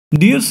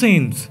Dear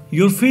saints,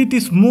 your faith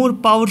is more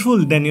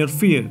powerful than your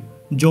fear.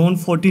 John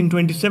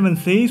 14:27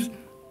 says,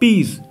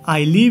 "Peace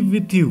I leave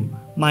with you,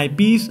 my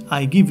peace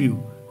I give you.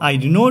 I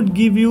do not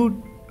give you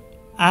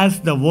as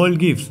the world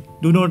gives.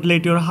 Do not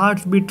let your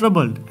hearts be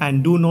troubled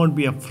and do not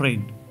be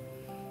afraid."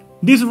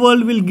 This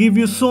world will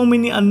give you so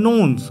many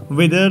unknowns,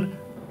 whether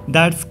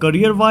that's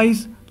career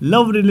wise,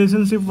 love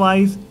relationship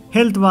wise,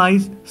 health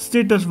wise,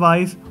 status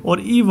wise, or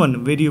even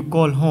where you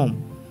call home.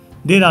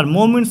 There are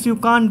moments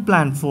you can't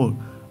plan for,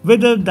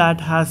 whether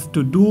that has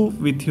to do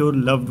with your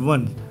loved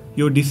ones,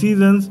 your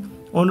decisions,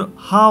 or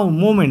how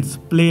moments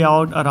play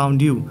out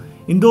around you.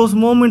 In those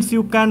moments,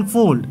 you can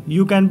fold,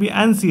 you can be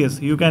anxious,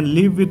 you can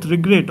live with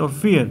regret or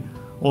fear,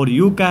 or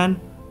you can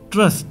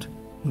trust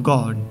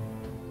God.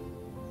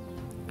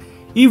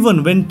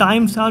 Even when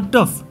times are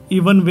tough,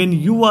 even when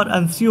you are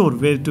unsure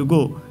where to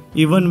go,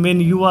 even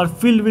when you are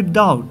filled with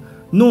doubt,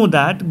 know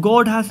that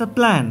God has a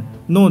plan.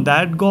 Know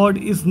that God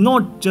is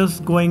not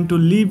just going to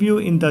leave you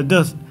in the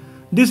dust.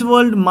 This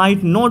world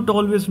might not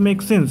always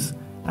make sense,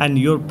 and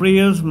your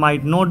prayers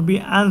might not be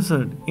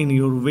answered in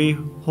your way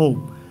home,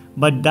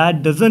 but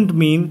that doesn't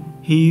mean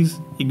He is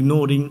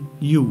ignoring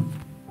you.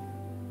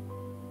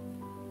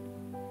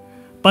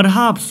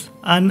 Perhaps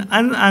an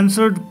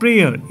unanswered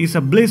prayer is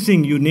a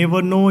blessing you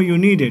never know you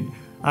needed.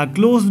 A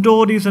closed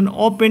door is an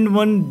opened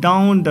one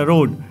down the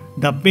road.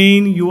 The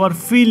pain you are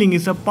feeling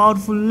is a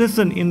powerful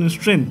lesson in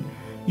strength.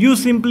 You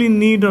simply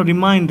need a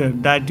reminder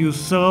that you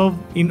serve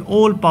an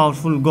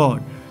all-powerful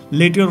God.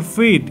 Let your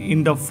faith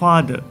in the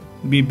Father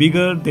be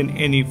bigger than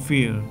any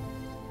fear.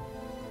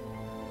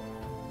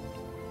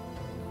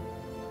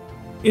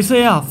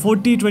 Isaiah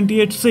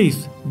 40:28 says,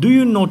 "Do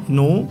you not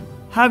know?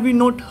 Have you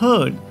not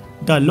heard?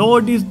 The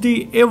Lord is the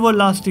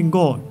everlasting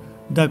God,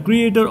 the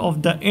creator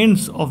of the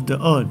ends of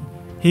the earth.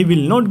 He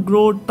will not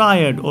grow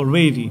tired or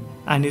weary,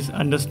 and His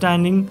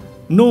understanding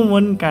no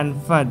one can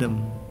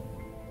fathom."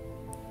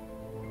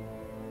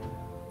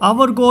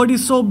 Our God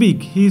is so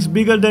big, He is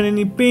bigger than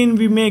any pain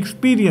we may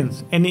experience,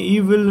 any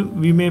evil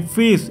we may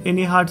face,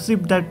 any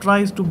hardship that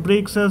tries to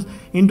break us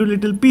into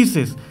little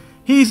pieces.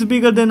 He is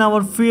bigger than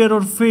our fear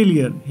or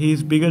failure. He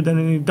is bigger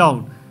than any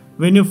doubt.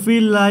 When you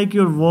feel like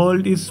your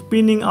world is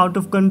spinning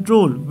out of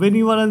control, when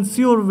you are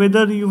unsure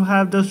whether you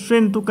have the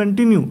strength to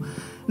continue,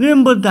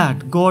 remember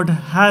that God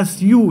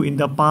has you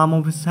in the palm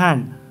of His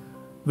hand.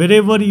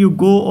 Wherever you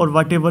go or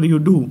whatever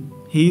you do,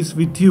 He is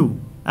with you,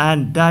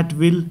 and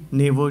that will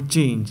never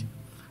change.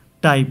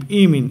 Type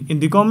Amen in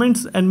the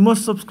comments and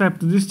must subscribe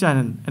to this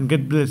channel and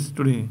get blessed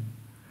today.